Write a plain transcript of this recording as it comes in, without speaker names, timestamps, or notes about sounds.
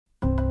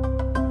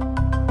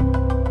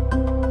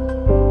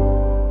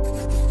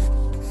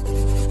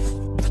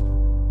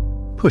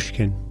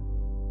Pushkin.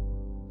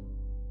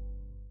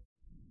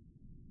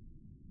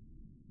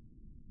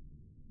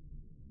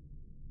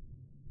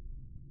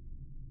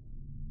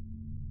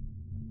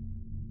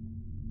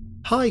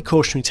 Hi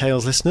Cautionary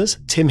Tales listeners,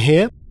 Tim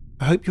here.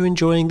 I hope you're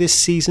enjoying this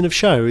season of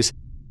shows.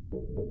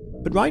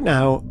 But right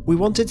now, we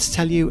wanted to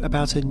tell you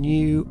about a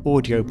new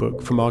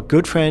audiobook from our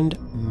good friend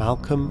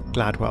Malcolm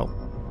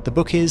Gladwell. The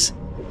book is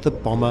The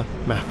Bomber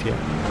Mafia.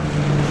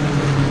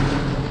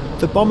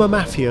 The Bomber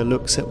Mafia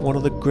looks at one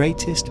of the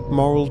greatest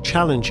moral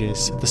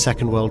challenges of the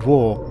Second World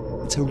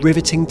War. It's a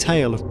riveting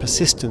tale of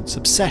persistence,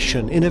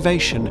 obsession,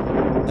 innovation,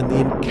 and the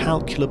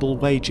incalculable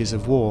wages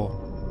of war.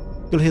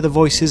 You'll hear the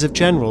voices of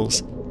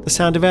generals, the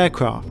sound of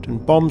aircraft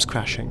and bombs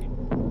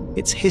crashing.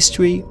 It's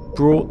history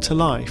brought to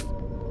life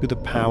through the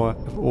power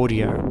of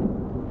audio.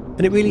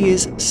 And it really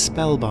is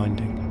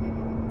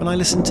spellbinding. When I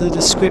listened to the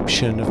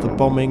description of the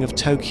bombing of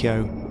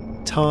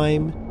Tokyo,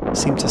 time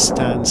seemed to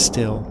stand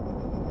still.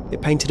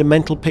 It painted a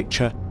mental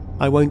picture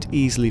I won't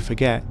easily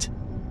forget.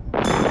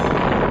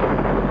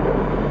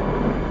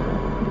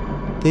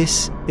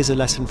 This is a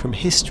lesson from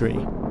history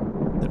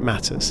that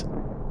matters.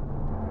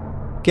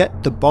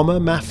 Get the Bomber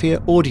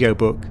Mafia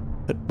audiobook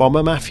at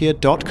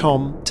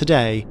bombermafia.com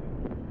today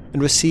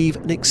and receive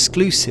an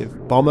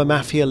exclusive Bomber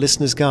Mafia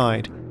Listener's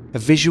Guide, a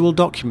visual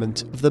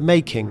document of the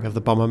making of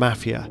the Bomber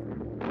Mafia.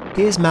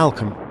 Here's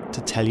Malcolm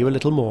to tell you a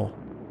little more.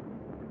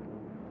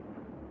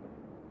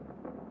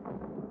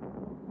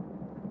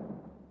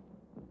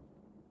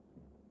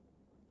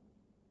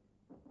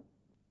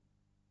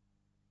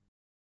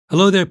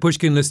 Hello there,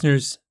 Pushkin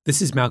listeners.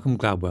 This is Malcolm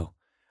Gladwell.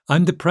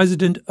 I'm the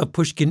president of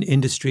Pushkin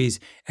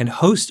Industries and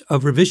host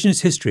of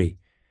Revisionist History,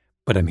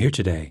 but I'm here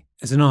today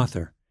as an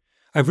author.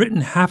 I've written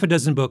half a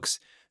dozen books,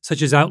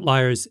 such as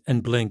Outliers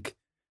and Blink,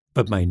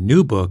 but my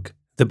new book,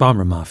 The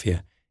Bomber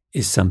Mafia,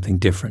 is something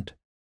different.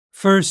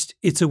 First,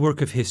 it's a work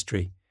of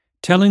history,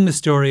 telling the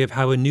story of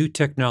how a new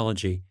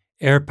technology,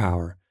 air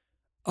power,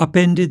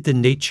 upended the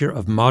nature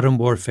of modern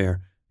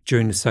warfare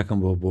during the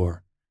Second World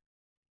War.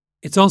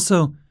 It's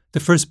also the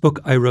first book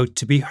I wrote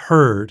to be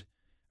heard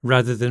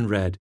rather than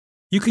read.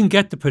 You can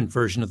get the print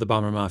version of The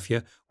Bomber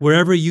Mafia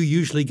wherever you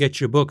usually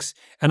get your books,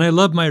 and I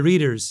love my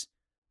readers,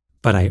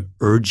 but I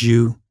urge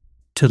you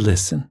to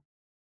listen.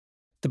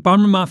 The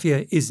Bomber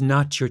Mafia is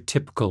not your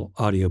typical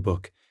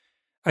audiobook.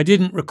 I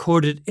didn't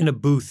record it in a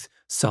booth,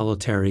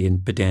 solitary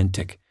and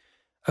pedantic.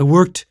 I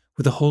worked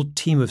with a whole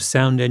team of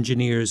sound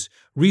engineers,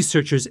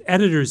 researchers,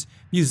 editors,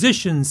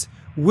 musicians,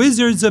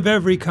 wizards of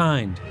every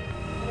kind.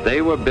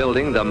 They were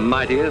building the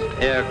mightiest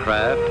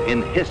aircraft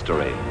in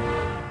history.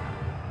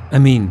 I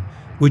mean,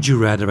 would you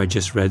rather I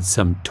just read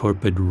some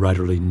torpid,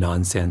 rudderly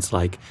nonsense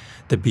like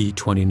the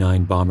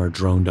B-29 bomber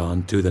droned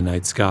on through the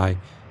night sky?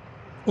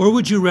 Or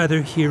would you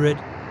rather hear it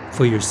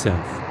for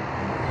yourself?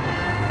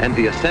 And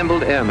the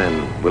assembled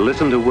airmen will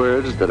listen to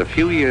words that a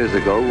few years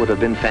ago would have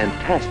been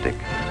fantastic,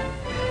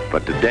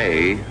 but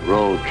today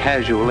roll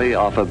casually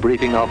off a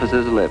briefing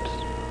officer's lips.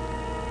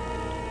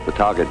 The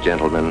target,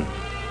 gentlemen,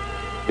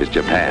 is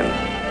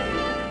Japan.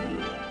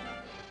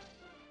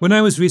 When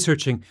I was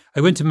researching,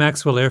 I went to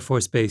Maxwell Air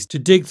Force Base to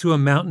dig through a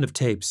mountain of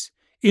tapes,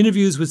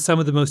 interviews with some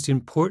of the most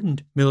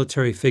important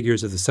military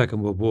figures of the Second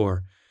World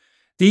War.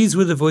 These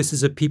were the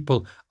voices of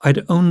people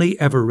I'd only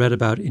ever read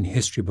about in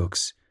history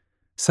books.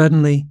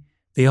 Suddenly,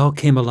 they all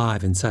came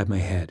alive inside my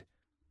head.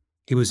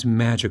 It was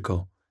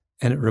magical,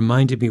 and it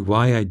reminded me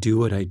why I do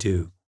what I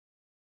do.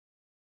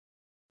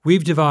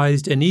 We've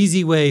devised an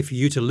easy way for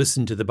you to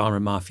listen to the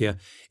Bomber Mafia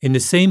in the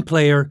same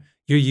player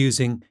you're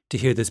using to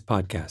hear this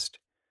podcast.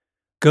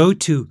 Go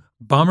to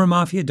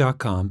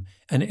bombermafia.com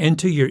and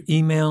enter your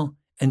email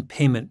and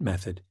payment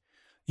method.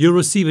 You'll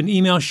receive an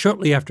email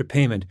shortly after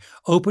payment.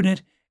 Open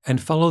it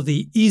and follow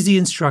the easy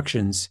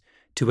instructions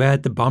to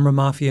add the Bomber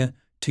Mafia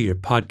to your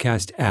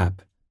podcast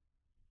app.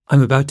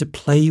 I'm about to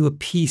play you a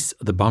piece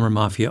of the Bomber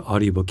Mafia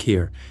audiobook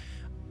here.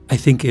 I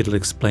think it'll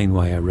explain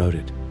why I wrote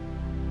it.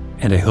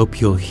 And I hope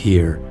you'll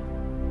hear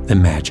the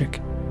magic.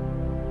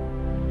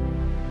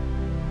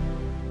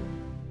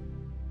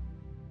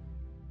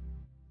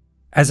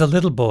 As a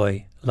little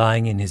boy,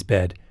 lying in his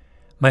bed,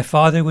 my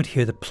father would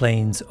hear the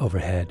planes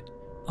overhead,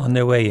 on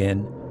their way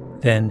in,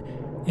 then,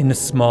 in the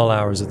small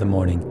hours of the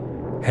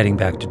morning, heading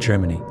back to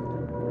Germany.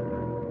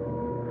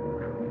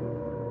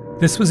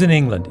 This was in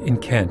England, in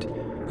Kent,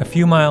 a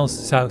few miles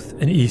south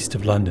and east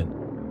of London.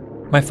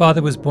 My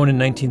father was born in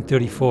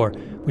 1934,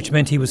 which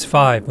meant he was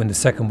 5 when the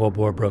Second World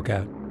War broke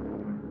out.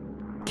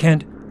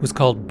 Kent was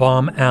called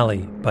Bomb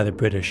Alley by the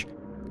British,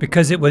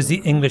 because it was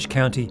the English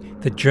county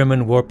that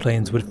German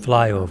warplanes would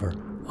fly over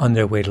on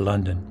their way to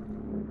London.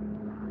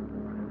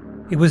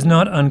 It was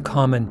not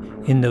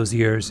uncommon in those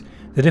years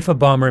that if a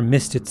bomber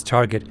missed its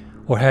target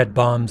or had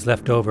bombs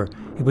left over,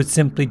 it would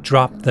simply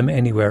drop them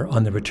anywhere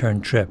on the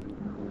return trip.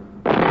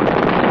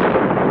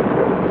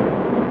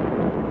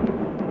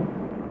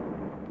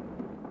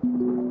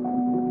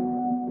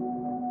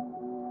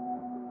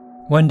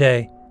 One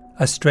day,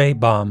 a stray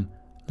bomb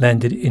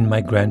landed in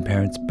my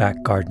grandparents'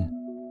 back garden.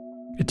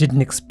 It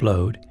didn't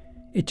explode,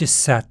 it just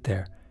sat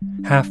there,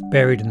 half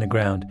buried in the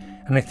ground,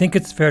 and I think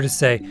it's fair to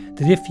say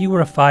that if you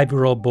were a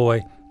 5-year-old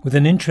boy with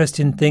an interest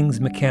in things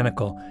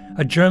mechanical,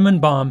 a German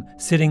bomb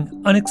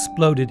sitting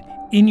unexploded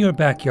in your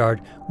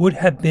backyard would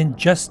have been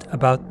just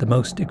about the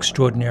most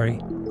extraordinary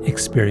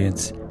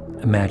experience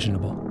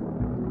imaginable.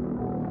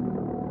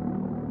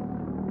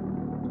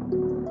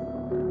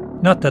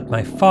 Not that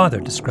my father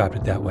described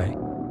it that way.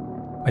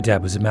 My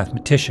dad was a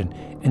mathematician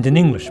and an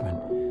Englishman,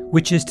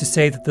 which is to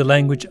say that the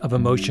language of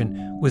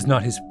emotion was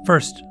not his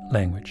first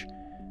language.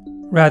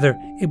 Rather,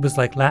 it was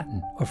like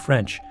Latin or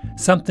French,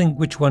 something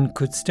which one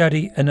could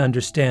study and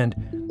understand,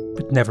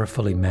 but never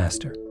fully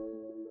master.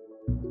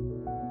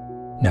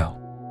 No,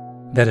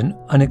 that an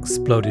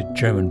unexploded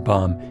German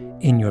bomb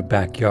in your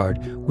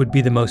backyard would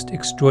be the most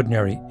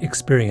extraordinary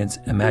experience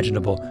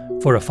imaginable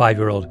for a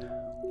 5-year-old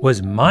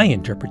was my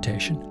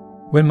interpretation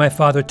when my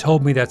father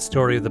told me that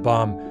story of the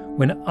bomb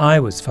when I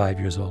was 5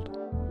 years old.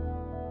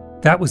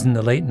 That was in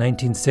the late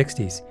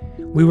 1960s.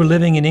 We were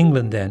living in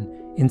England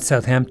then, in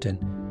Southampton.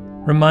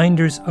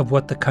 Reminders of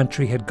what the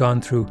country had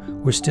gone through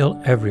were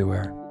still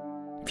everywhere.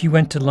 If you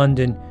went to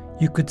London,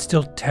 you could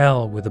still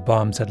tell where the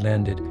bombs had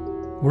landed,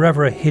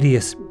 wherever a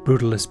hideous,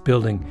 brutalist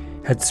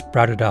building had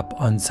sprouted up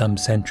on some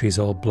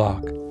centuries-old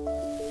block.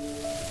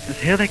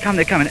 Yes, here they come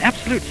in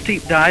absolute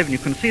steep dive, and you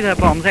can see their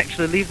bombs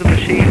actually leave the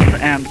machines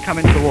and come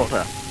into the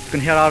water. You can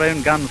hear our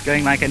own guns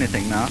going like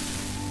anything now.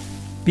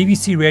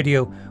 BBC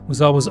radio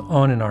was always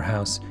on in our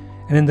house,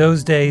 and in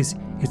those days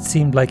it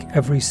seemed like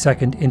every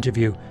second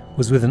interview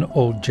was with an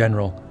old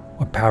general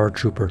or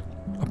paratrooper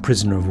or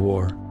prisoner of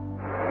war.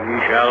 We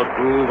shall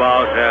prove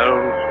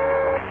ourselves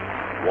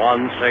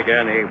once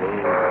again able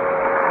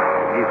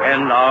to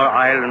defend our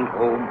island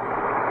home,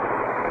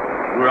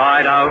 to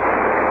ride out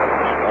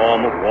the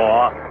storm of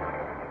war.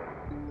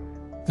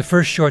 The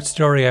first short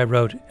story I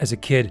wrote as a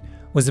kid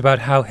was about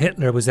how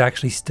Hitler was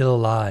actually still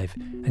alive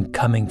and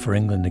coming for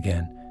England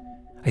again.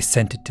 I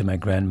sent it to my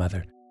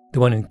grandmother, the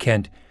one in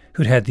Kent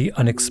who'd had the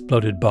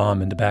unexploded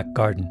bomb in the back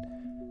garden.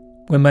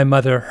 When my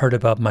mother heard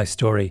about my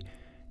story,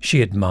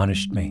 she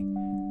admonished me.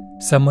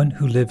 Someone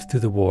who lived through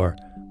the war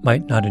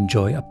might not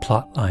enjoy a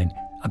plot line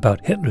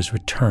about Hitler's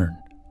return,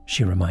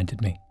 she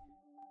reminded me.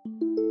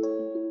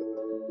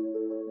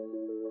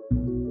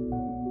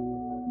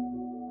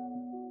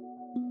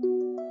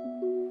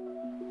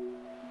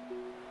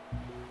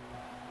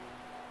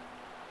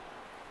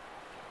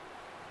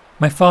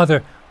 My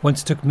father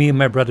once took me and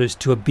my brothers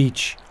to a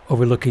beach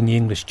overlooking the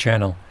English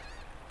Channel.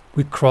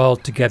 We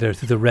crawled together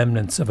through the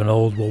remnants of an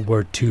old World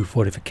War II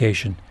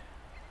fortification.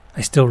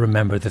 I still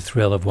remember the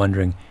thrill of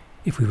wondering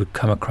if we would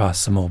come across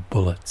some old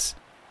bullets,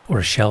 or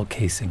a shell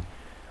casing,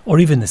 or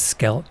even the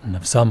skeleton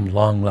of some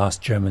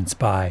long-lost German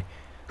spy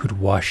who'd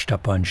washed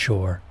up on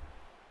shore.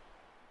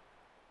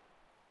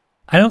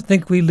 I don't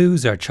think we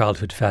lose our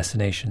childhood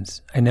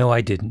fascinations. I know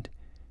I didn't.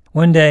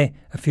 One day,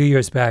 a few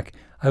years back,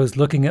 I was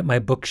looking at my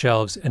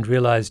bookshelves and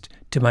realized,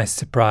 to my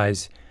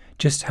surprise,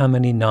 just how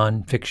many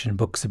non-fiction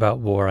books about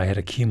war I had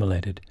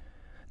accumulated.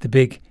 The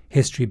big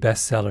history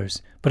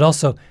bestsellers, but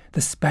also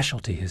the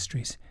specialty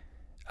histories,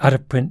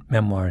 out-of-print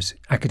memoirs,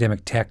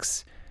 academic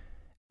texts.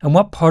 And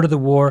what part of the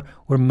war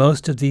were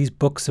most of these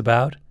books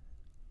about?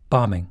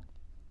 Bombing.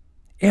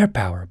 Air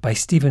Power by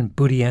Stephen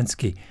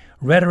Budiansky,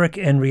 Rhetoric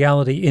and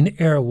Reality in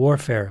Air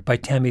Warfare by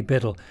Tammy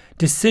Biddle,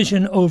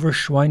 Decision over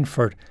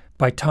Schweinfurt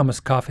by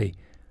Thomas Coffey.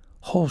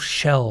 Whole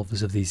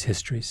shelves of these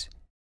histories.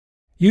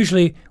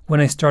 Usually,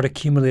 when I start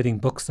accumulating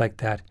books like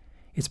that,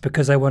 it's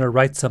because I want to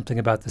write something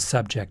about the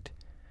subject.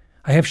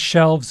 I have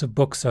shelves of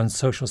books on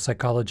social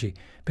psychology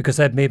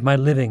because I've made my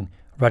living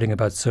writing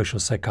about social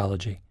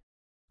psychology.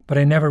 But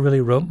I never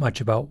really wrote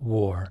much about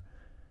war,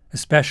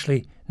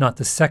 especially not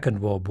the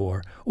Second World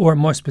War, or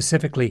more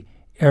specifically,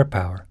 air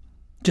power.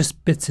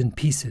 Just bits and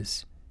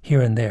pieces,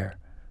 here and there.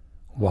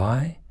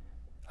 Why?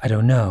 I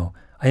don't know.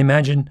 I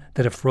imagine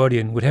that a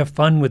Freudian would have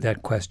fun with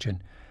that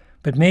question,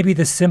 but maybe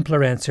the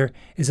simpler answer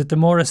is that the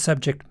more a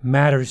subject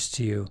matters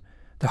to you,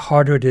 the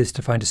harder it is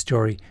to find a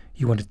story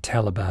you want to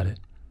tell about it.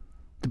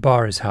 The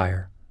bar is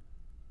higher.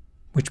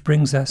 Which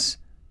brings us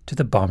to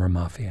The Bomber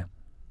Mafia,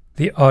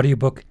 the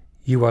audiobook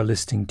you are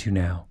listening to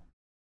now.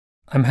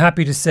 I'm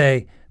happy to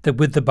say that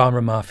with The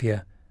Bomber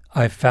Mafia,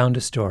 I've found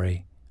a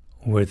story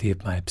worthy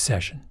of my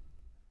obsession.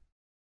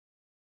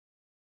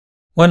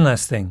 One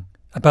last thing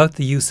about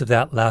the use of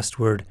that last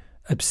word,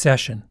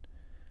 obsession.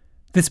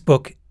 This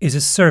book is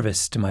a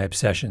service to my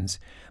obsessions,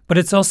 but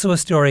it's also a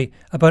story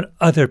about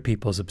other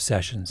people's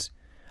obsessions,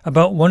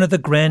 about one of the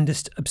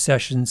grandest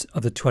obsessions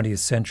of the 20th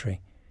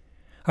century.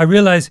 I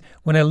realize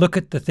when I look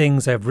at the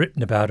things I've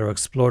written about or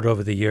explored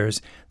over the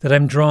years that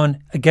I'm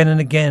drawn again and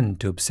again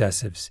to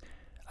obsessives.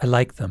 I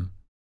like them.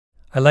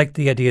 I like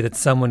the idea that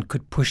someone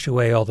could push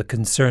away all the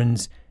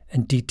concerns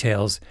and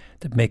details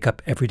that make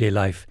up everyday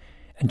life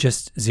and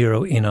just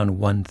zero in on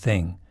one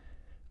thing.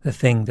 The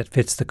thing that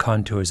fits the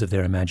contours of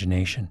their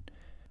imagination.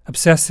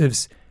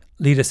 Obsessives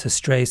lead us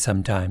astray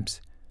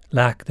sometimes,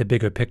 lack the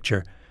bigger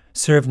picture,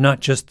 serve not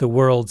just the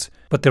world's,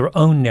 but their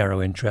own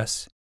narrow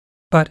interests.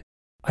 But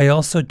I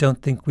also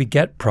don't think we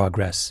get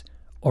progress,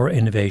 or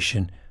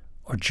innovation,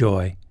 or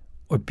joy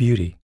or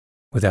beauty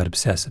without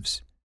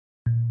obsessives.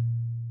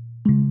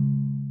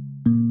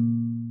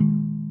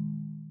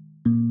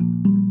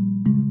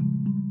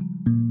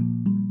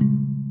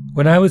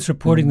 When I was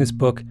reporting this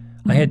book,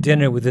 I had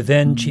dinner with the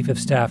then Chief of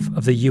Staff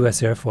of the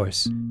U.S. Air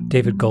Force,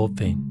 David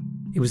Goldfein.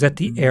 It was at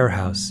the Air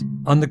House,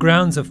 on the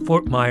grounds of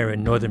Fort Myer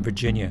in Northern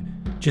Virginia,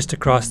 just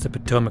across the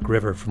Potomac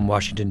River from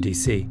Washington,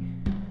 D.C.,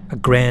 a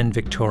Grand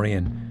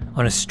Victorian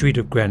on a street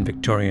of Grand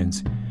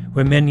Victorians,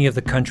 where many of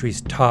the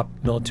country's top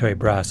military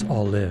brass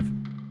all live.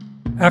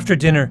 After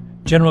dinner,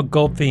 General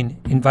Goldfein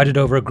invited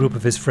over a group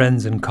of his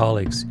friends and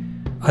colleagues,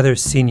 other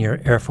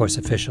senior Air Force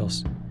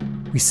officials.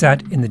 We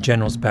sat in the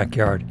general's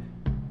backyard,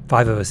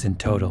 5 of us in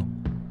total.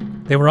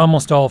 They were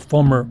almost all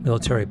former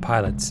military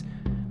pilots.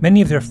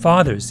 Many of their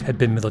fathers had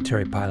been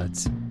military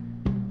pilots.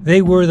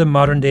 They were the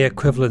modern-day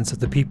equivalents of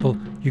the people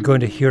you're going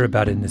to hear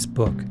about in this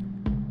book.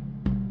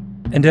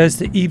 And as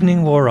the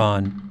evening wore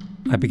on,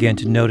 I began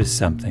to notice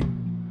something.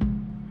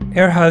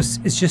 Air House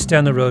is just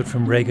down the road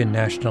from Reagan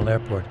National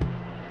Airport,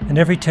 and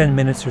every 10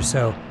 minutes or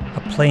so,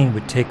 a plane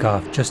would take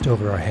off just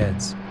over our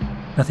heads.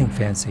 Nothing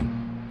fancy,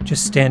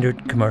 just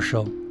standard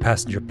commercial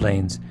passenger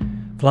planes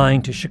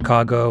flying to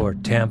Chicago or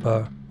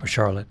Tampa or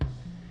Charlotte.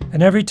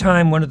 And every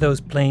time one of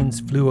those planes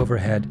flew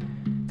overhead,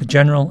 the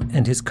general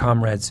and his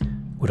comrades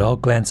would all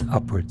glance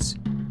upwards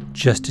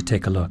just to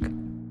take a look.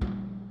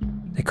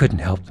 They couldn't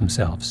help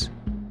themselves.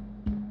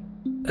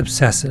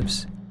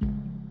 Obsessives.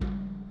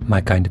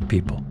 My kind of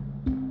people.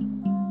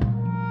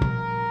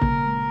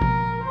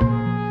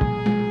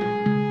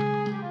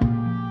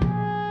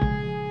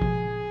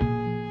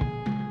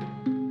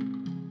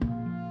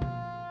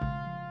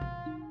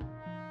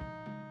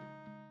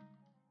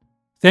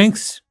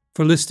 Thanks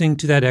for listening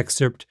to that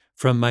excerpt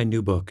from my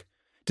new book.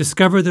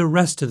 Discover the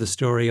rest of the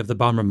story of the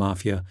Bomber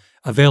Mafia,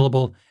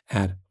 available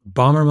at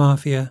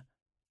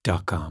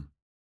bombermafia.com.